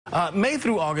May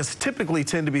through August typically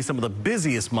tend to be some of the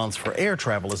busiest months for air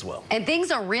travel as well. And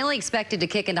things are really expected to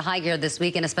kick into high gear this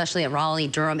weekend, especially at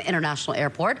Raleigh-Durham International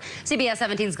Airport. CBS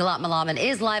 17's Galat Malaman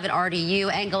is live at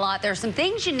RDU. And Galat, there are some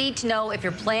things you need to know if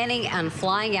you're planning on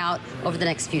flying out over the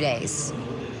next few days.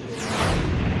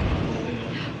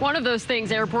 One of those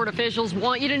things airport officials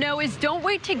want you to know is don't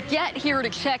wait to get here to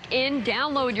check in.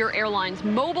 Download your airline's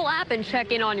mobile app and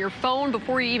check in on your phone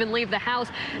before you even leave the house.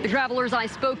 The travelers I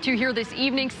spoke to here this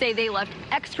evening say they left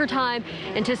extra time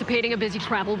anticipating a busy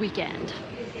travel weekend.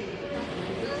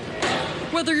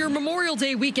 Whether your Memorial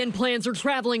Day weekend plans are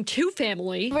traveling to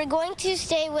family, we're going to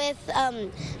stay with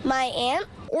my aunt,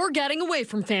 or getting away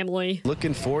from family.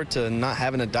 Looking forward to not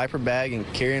having a diaper bag and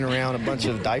carrying around a bunch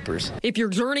of diapers. If your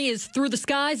journey is through the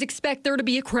skies, expect there to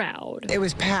be a crowd. It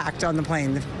was packed on the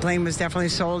plane. The plane was definitely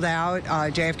sold out.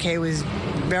 JFK was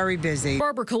very busy.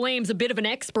 Barbara Kalame's a bit of an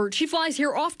expert. She flies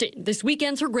here often. This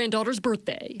weekend's her granddaughter's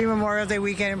birthday. Memorial Day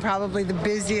weekend and probably the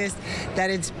busiest that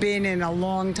it's been in a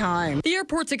long time. The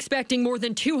airport's expecting more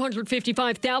than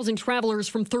 255,000 travelers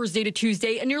from Thursday to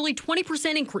Tuesday, a nearly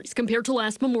 20% increase compared to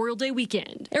last Memorial Day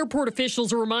weekend. Airport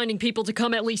officials are reminding people to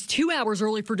come at least 2 hours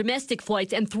early for domestic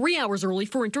flights and 3 hours early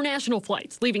for international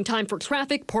flights, leaving time for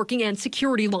traffic, parking, and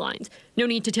security lines. No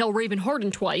need to tell Raven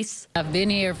Harden twice. I've been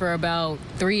here for about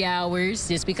 3 hours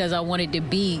just because I wanted to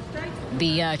beat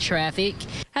the traffic.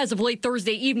 As of late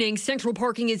Thursday evening, central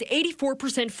parking is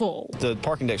 84% full. The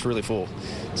parking deck's really full,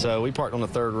 so we parked on the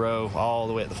third row all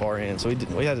the way at the far end, so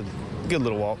we had a good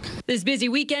little walk. This busy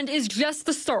weekend is just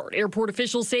the start. Airport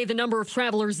officials say the number of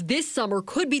travelers this summer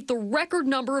could beat the record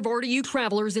number of RDU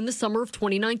travelers in the summer of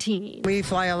 2019. We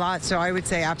fly a lot, so I would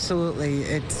say absolutely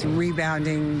it's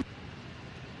rebounding.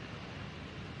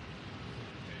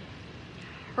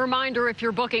 Reminder, if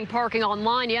you're booking parking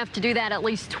online, you have to do that at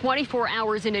least 24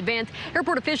 hours in advance.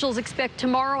 Airport officials expect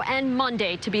tomorrow and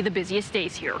Monday to be the busiest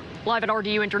days here. Live at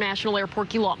RDU International Airport,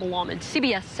 Galat Malaman,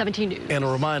 CBS 17 News. And a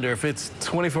reminder, if it's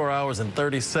 24 hours and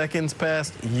 30 seconds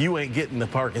past, you ain't getting the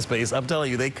parking space. I'm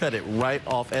telling you, they cut it right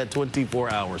off at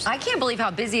 24 hours. I can't believe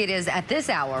how busy it is at this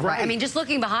hour, right? I mean, just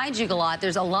looking behind you, Galat,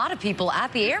 there's a lot of people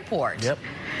at the airport. Yep.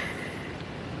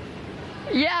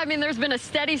 Yeah, I mean, there's been a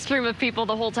steady stream of people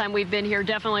the whole time we've been here,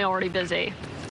 definitely already busy.